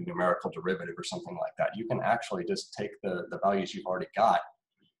and take a numerical derivative or something like that. You can actually just take the values you've already got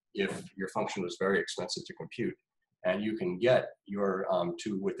if your function was very expensive to compute, and you can get your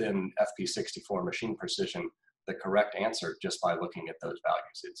to within FP64 machine precision the correct answer just by looking at those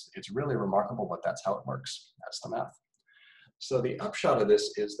values. It's really remarkable, but that's how it works. That's the math. So the upshot of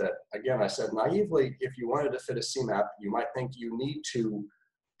this is that, again, I said naively, if you wanted to fit a CMAP, you might think you need to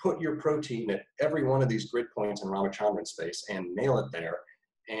put your protein at every one of these grid points in Ramachandran space and nail it there,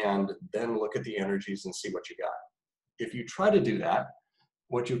 and then look at the energies and see what you got. If you try to do that,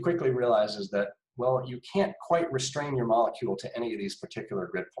 what you quickly realize is that, well, you can't quite restrain your molecule to any of these particular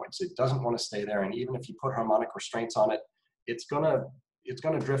grid points. It doesn't want to stay there, and even if you put harmonic restraints on it, it's gonna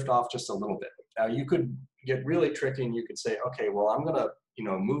drift off just a little bit. Now you could get really tricky and you could say, okay, well, I'm gonna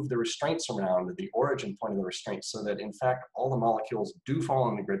move the restraints around the origin point of the restraints so that in fact all the molecules do fall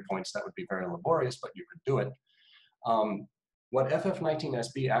on the grid points. That would be very laborious, but you could do it. What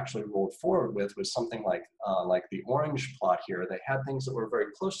FF19SB actually rolled forward with was something like the orange plot here. They had things that were very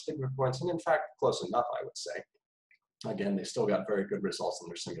close to the grid points, and in fact, close enough, I would say. Again, they still got very good results in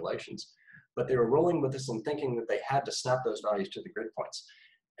their simulations, but they were rolling with this and thinking that they had to snap those values to the grid points.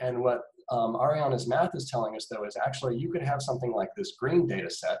 And what Ariana's math is telling us, though, is actually you could have something like this green data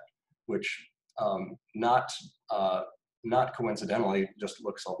set, which not coincidentally just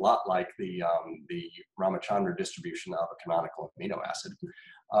looks a lot like the Ramachandran distribution of a canonical amino acid.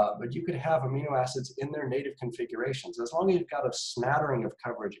 But you could have amino acids in their native configurations. As long as you've got a smattering of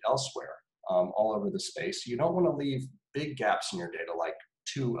coverage elsewhere all over the space, you don't want to leave big gaps in your data, like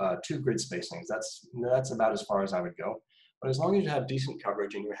two grid spacings. That's about as far as I would go. But as long as you have decent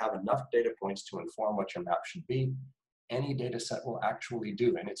coverage and you have enough data points to inform what your map should be, any data set will actually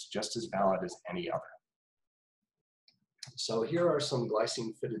do, and it's just as valid as any other. So here are some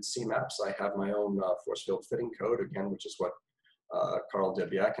glycine-fitted CMAPs. I have my own force field fitting code, again, which is what Carl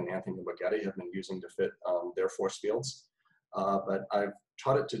Debiak and Anthony Baghetti have been using to fit their force fields. but I've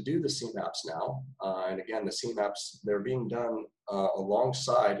taught it to do the CMAPs now. And again, the CMAPs, they're being done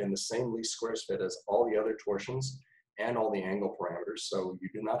alongside in the same least squares fit as all the other torsions and all the angle parameters. So you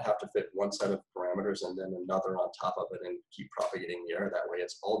do not have to fit one set of parameters and then another on top of it and keep propagating the error that way.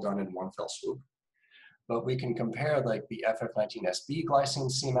 It's all done in one fell swoop. But we can compare like the FF19SB glycine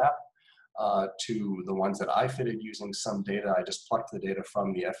CMAP to the ones that I fitted using some data. I just plucked the data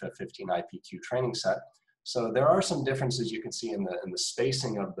from the FF15IPQ training set. So there are some differences you can see in the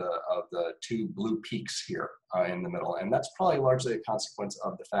spacing of the two blue peaks here in the middle, and that's probably largely a consequence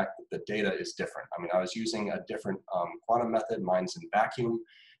of the fact that the data is different. I mean, I was using a different quantum method. Mine's in vacuum,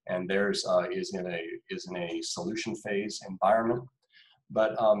 and theirs is in a solution phase environment.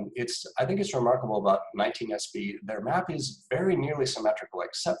 But I think it's remarkable about 19SB. Their map is very nearly symmetrical,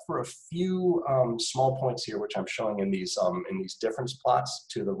 except for a few small points here, which I'm showing in these difference plots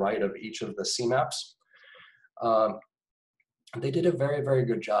to the right of each of the CMAPs. They did a very, very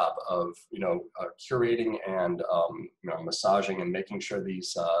good job of, curating and, massaging and making sure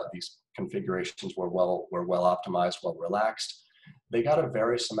these configurations were well optimized, well relaxed. They got a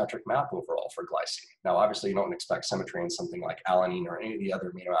very symmetric map overall for glycine. Now, obviously, you don't expect symmetry in something like alanine or any of the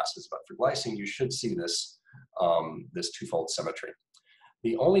other amino acids, but for glycine, you should see this, this twofold symmetry.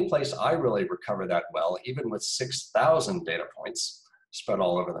 The only place I really recover that well, even with 6,000 data points spread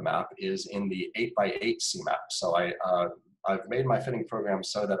all over the map, is in the 8x8 CMAP. So I've made my fitting program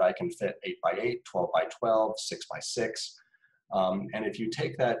so that I can fit 8x8, 12x12, 6x6. And if you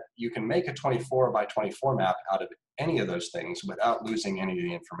take that, you can make a 24x24 map out of any of those things without losing any of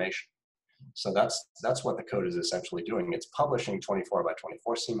the information. So that's what the code is essentially doing. It's publishing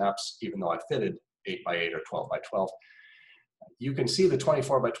 24x24 CMAPs, even though I fitted 8x8 or 12x12. You can see the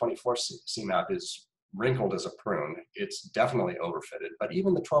 24x24 CMAP is wrinkled as a prune. It's definitely overfitted, but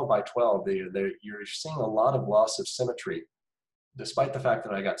even the 12x12, you're seeing a lot of loss of symmetry, despite the fact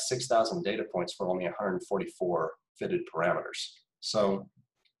that I got 6,000 data points for only 144 fitted parameters. So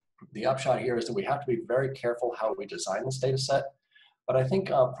the upshot here is that we have to be very careful how we design this data set, but I think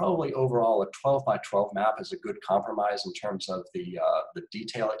probably overall a 12x12 map is a good compromise in terms of the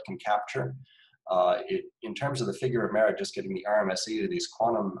detail it can capture. In terms of the figure of merit, just getting the RMSE to these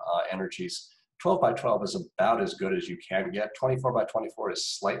quantum energies, 12x12 is about as good as you can get. 24x24 is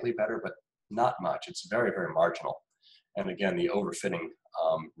slightly better, but not much. It's very, very marginal. And again, the overfitting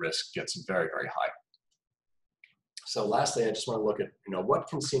risk gets very, very high. So lastly, I just want to look at, what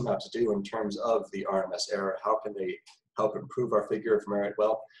can CMAPs do in terms of the RMS error? How can they help improve our figure of merit?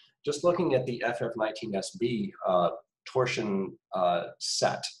 Well, just looking at the FF19SB torsion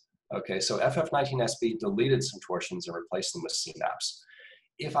set. Okay, so FF19SB deleted some torsions and replaced them with CMAPs.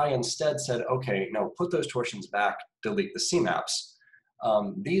 If I instead said, okay, no, put those torsions back, delete the CMAPs,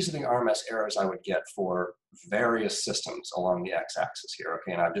 these are the RMS errors I would get for various systems along the x-axis here,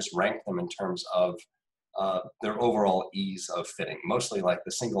 okay? And I've just ranked them in terms of their overall ease of fitting. Mostly like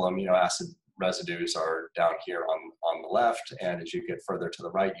the single amino acid residues are down here on the left, and as you get further to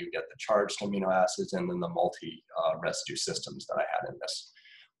the right, you get the charged amino acids and then the multi-residue systems that I had in this.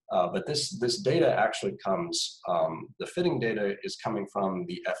 But this data actually comes, the fitting data is coming from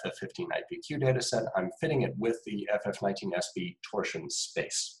the FF15IPQ data set. I'm fitting it with the FF19SB torsion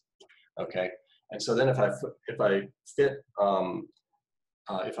space, okay? And so then if I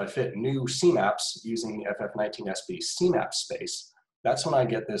fit new CMAPs using the FF19SB CMAP space, that's when I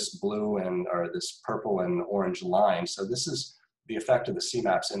get this blue or this purple and orange line. So this is the effect of the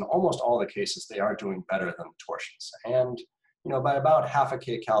CMAPs. In almost all the cases, they are doing better than the torsions. And by about half a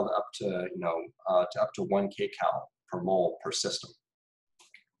kcal up to, up to 1 kcal per mole per system.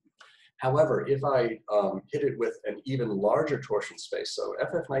 However, if I hit it with an even larger torsion space, so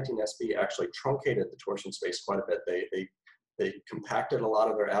FF19SB actually truncated the torsion space quite a bit. They compacted a lot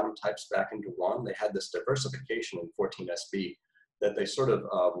of their atom types back into one. They had this diversification in 14SB that they sort of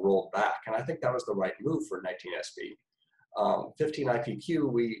rolled back. And I think that was the right move for 19SB.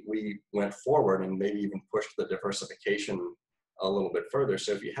 15IPQ, we went forward and maybe even pushed the diversification a little bit further.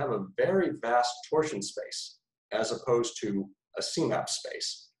 So if you have a very vast torsion space, as opposed to a CMAP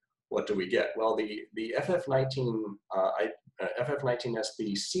space, what do we get? Well, the FF19SB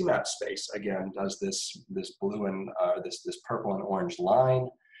CMAP space, again, does this blue and this purple and orange line.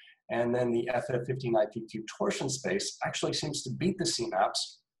 And then the FF15IPQ torsion space actually seems to beat the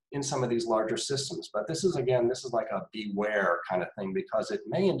CMAPs in some of these larger systems. But this is like a beware kind of thing, because it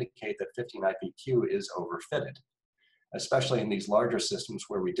may indicate that 15IPQ is overfitted, especially in these larger systems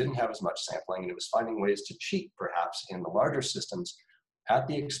where we didn't have as much sampling, and it was finding ways to cheat perhaps in the larger systems at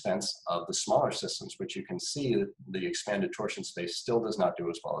the expense of the smaller systems, which you can see that the expanded torsion space still does not do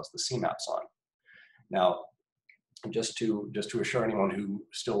as well as the CMAPs on. Now, just to assure anyone who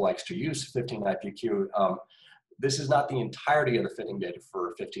still likes to use 15-IPQ, this is not the entirety of the fitting data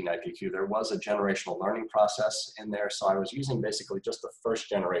for 15-IPQ. There was a generational learning process in there, so I was using basically just the first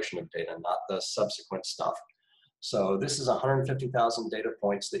generation of data, not the subsequent stuff. So this is 150,000 data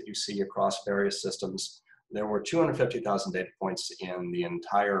points that you see across various systems. There were 250,000 data points in the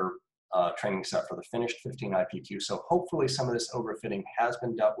entire training set for the finished 15-IPQ. So hopefully some of this overfitting has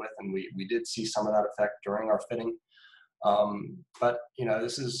been dealt with, and we did see some of that effect during our fitting. But you know,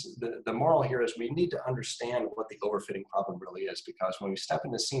 this is the moral here is we need to understand what the overfitting problem really is, because when we step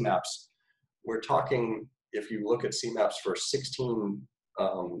into CMAPs, we're talking, if you look at CMAPs for 16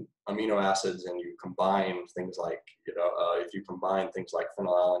 amino acids and you combine things like, you know, if you combine things like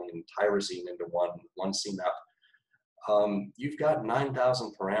phenylalanine and tyrosine into one CMAP, you've got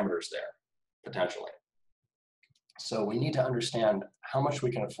 9,000 parameters there, potentially. So we need to understand how much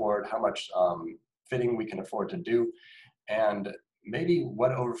we can afford, how much fitting we can afford to do, and maybe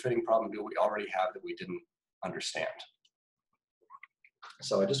what overfitting problem do we already have that we didn't understand.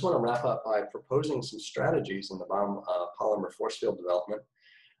 So I just want to wrap up by proposing some strategies in the biopolymer force field development.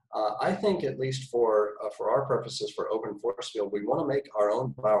 I think, at least for our purposes for open force field, we want to make our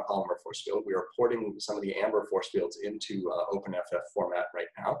own biopolymer force field. We are porting some of the AMBER force fields into OpenFF format right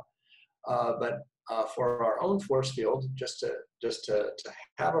now. But for our own force field, just to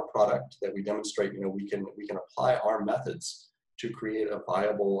have a product that we demonstrate, you know, we can apply our methods to create a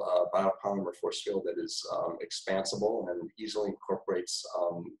viable biopolymer force field that is expansible and easily incorporates,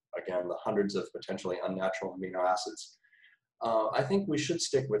 again, the hundreds of potentially unnatural amino acids. I think we should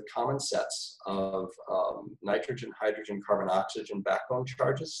stick with common sets of nitrogen, hydrogen, carbon, oxygen backbone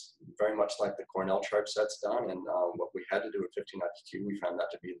charges, very much like the Cornell charge set's done, and what we had to do with 15-IPQ, we found that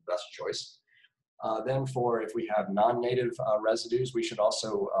to be the best choice. Then if we have non-native residues, we should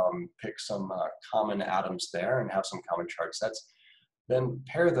also pick some common atoms there and have some common charge sets. Then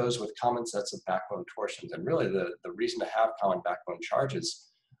pair those with common sets of backbone torsions. And really the reason to have common backbone charges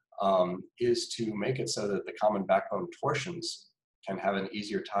is to make it so that the common backbone torsions can have an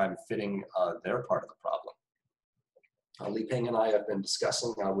easier time fitting their part of the problem. Li Ping and I have been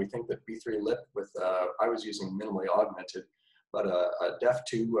discussing, we think that B3-LIP with, I was using minimally augmented, but a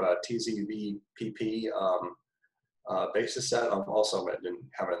DEF2 TZV-PP basis set. Also, I didn't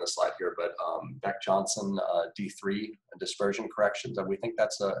have it in the slide here, but Beck-Johnson D3 dispersion corrections, and we think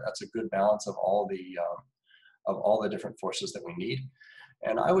that's a good balance of all the different forces that we need.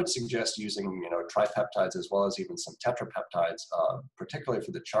 And I would suggest using, you know, tripeptides as well as even some tetrapeptides, particularly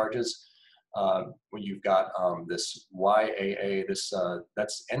for the charges. When you've got this YAA,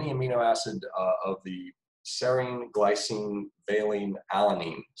 that's any amino acid of the serine, glycine, valine,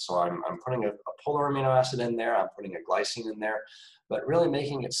 alanine. So I'm putting a polar amino acid in there, I'm putting a glycine in there, but really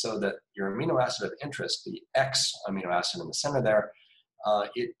making it so that your amino acid of interest, the X amino acid in the center there,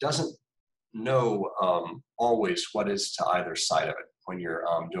 it doesn't know always what is to either side of it when you're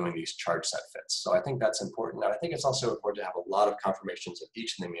doing these charge set fits. So I think that's important. And I think it's also important to have a lot of conformations of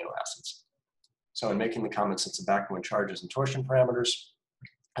each of the amino acids. So in making the common sets of backbone charges and torsion parameters,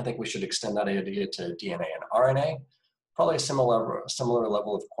 I think we should extend that idea to DNA and RNA. Probably a similar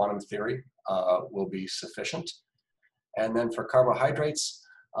level of quantum theory will be sufficient. And then for carbohydrates,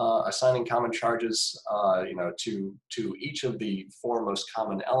 assigning common charges you know, to each of the 4 most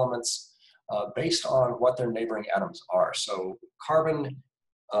common elements based on what their neighboring atoms are. So carbon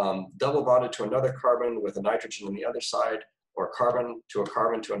double bonded to another carbon with a nitrogen on the other side, or carbon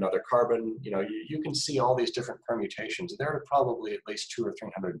to another carbon. You know, you can see all these different permutations. There are probably at least 200 or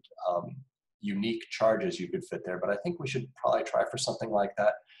 300 unique charges you could fit there, but I think we should probably try for something like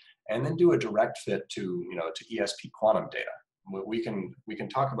that, and then do a direct fit to, you know, to ESP quantum data. We can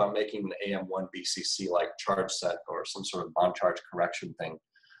talk about making an AM1 BCC like charge set or some sort of bond charge correction thing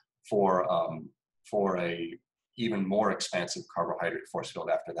for a even more expansive carbohydrate force field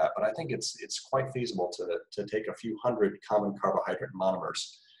after that. But I think it's quite feasible to take a few hundred common carbohydrate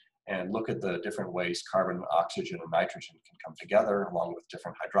monomers and look at the different ways carbon, oxygen, and nitrogen can come together along with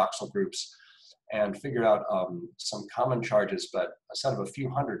different hydroxyl groups, and figure out some common charges, but a set of a few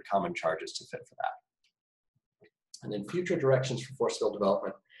hundred common charges to fit for that. And then future directions for force field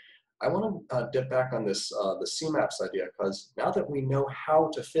development. I want to dip back on this, the CMAPs idea, because now that we know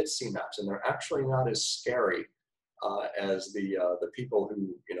how to fit CMAPs, and they're actually not as scary as the people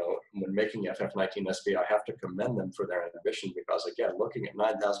who, you know, when making FF19SB, I have to commend them for their ambition, because again, looking at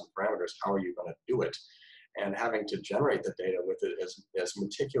 9,000 parameters, how are you going to do it? And having to generate the data with it as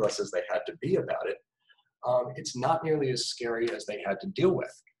meticulous as they had to be about it, it's not nearly as scary as they had to deal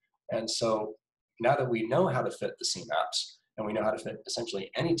with. And so now that we know how to fit the CMAPs, and we know how to fit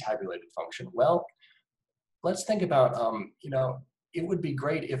essentially any tabulated function, well, let's think about, it would be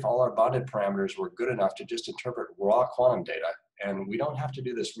great if all our bonded parameters were good enough to just interpret raw quantum data, and we don't have to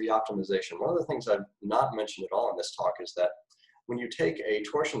do this re-optimization. One of the things I've not mentioned at all in this talk is that when you take a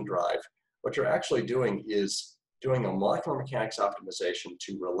torsion drive, what you're actually doing is doing a molecular mechanics optimization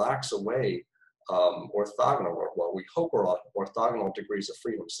to relax away orthogonal, or what we hope are orthogonal degrees of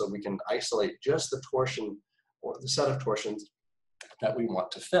freedom, so we can isolate just the torsion or the set of torsions that we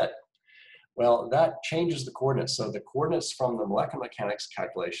want to fit. Well, that changes the coordinates. So the coordinates from the molecular mechanics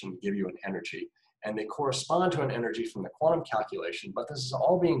calculation give you an energy, and they correspond to an energy from the quantum calculation, but this is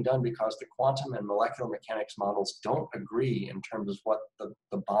all being done because the quantum and molecular mechanics models don't agree in terms of what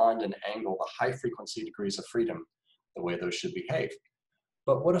the bond and angle, the high frequency degrees of freedom, the way those should behave.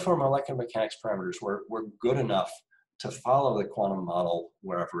 But what if our molecular mechanics parameters were good enough to follow the quantum model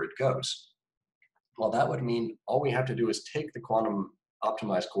wherever it goes? Well, that would mean all we have to do is take the quantum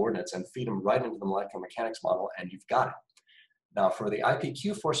optimized coordinates and feed them right into the molecular mechanics model, and you've got it. Now, for the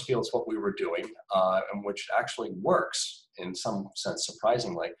IPQ force fields, what we were doing, and which actually works in some sense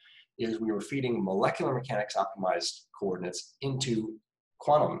surprisingly, is we were feeding molecular mechanics optimized coordinates into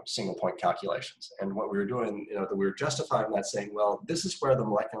quantum single point calculations. And what we were doing, that we were justifying that, saying, well, this is where the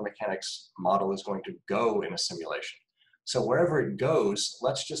molecular mechanics model is going to go in a simulation. So wherever it goes,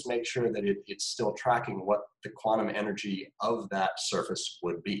 let's just make sure that it's still tracking what the quantum energy of that surface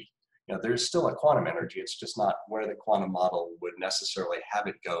would be. There's still a quantum energy, it's just not where the quantum model would necessarily have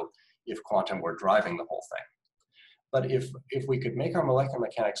it go if quantum were driving the whole thing. But if we could make our molecular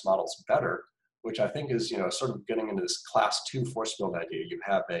mechanics models better, which I think is sort of getting into this class 2 force field idea, you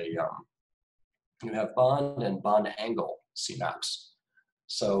have bond and bond angle CMAPs.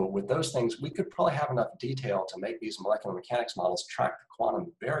 So with those things, we could probably have enough detail to make these molecular mechanics models track the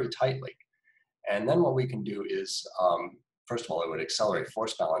quantum very tightly. And then what we can do is, first of all, it would accelerate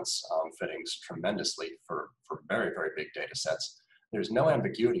force balance fittings tremendously for very, very big data sets. There's no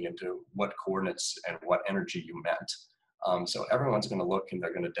ambiguity into what coordinates and what energy you meant. So everyone's going to look and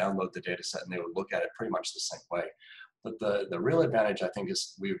they're going to download the data set and they would look at it pretty much the same way. But the real advantage, I think,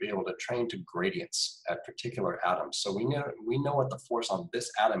 is we would be able to train to gradients at particular atoms. So we know what the force on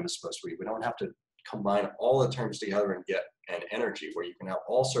this atom is supposed to be. We don't have to combine all the terms together and get an energy where you can have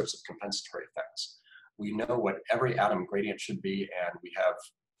all sorts of compensatory effects. We know what every atom gradient should be, and we have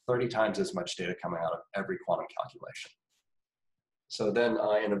 30 times as much data coming out of every quantum calculation. So then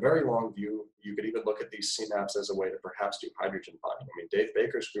in a very long view, you could even look at these CMAPs as a way to perhaps do hydrogen bonding. I mean, Dave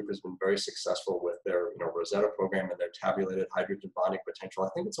Baker's group has been very successful with their Rosetta program and their tabulated hydrogen bonding potential. I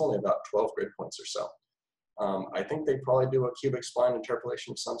think it's only about 12 grid points or so. I think they probably do a cubic spline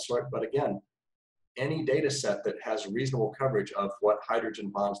interpolation of some sort, but again, any data set that has reasonable coverage of what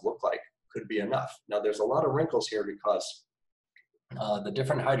hydrogen bonds look like could be enough. Now, there's a lot of wrinkles here because the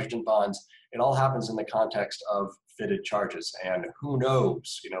different hydrogen bonds, it all happens in the context of fitted charges, and who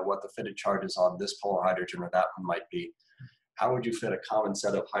knows, what the fitted charges on this polar hydrogen or that one might be. How would you fit a common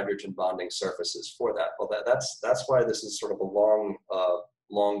set of hydrogen bonding surfaces for that? Well, that's why this is sort of a long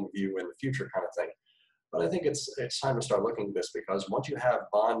view in the future kind of thing. But I think it's time to start looking at this, because once you have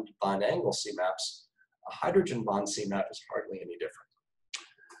bond angle CMAPs, a hydrogen bond CMAP is hardly any different.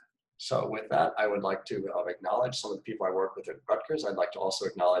 So with that, I would like to acknowledge some of the people I work with at Rutgers. I'd like to also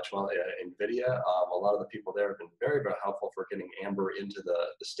acknowledge, NVIDIA. A lot of the people there have been very, very helpful for getting AMBER into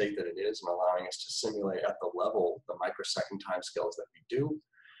the state that it is and allowing us to simulate at the level, the microsecond timescales that we do.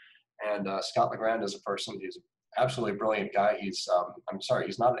 And Scott Legrand is a person, he's an absolutely brilliant guy. He's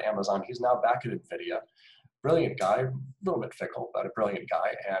not at Amazon. He's now back at NVIDIA. Brilliant guy, a little bit fickle, but a brilliant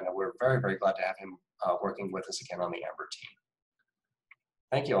guy. And we're very, very glad to have him working with us again on the AMBER team.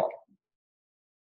 Thank you all.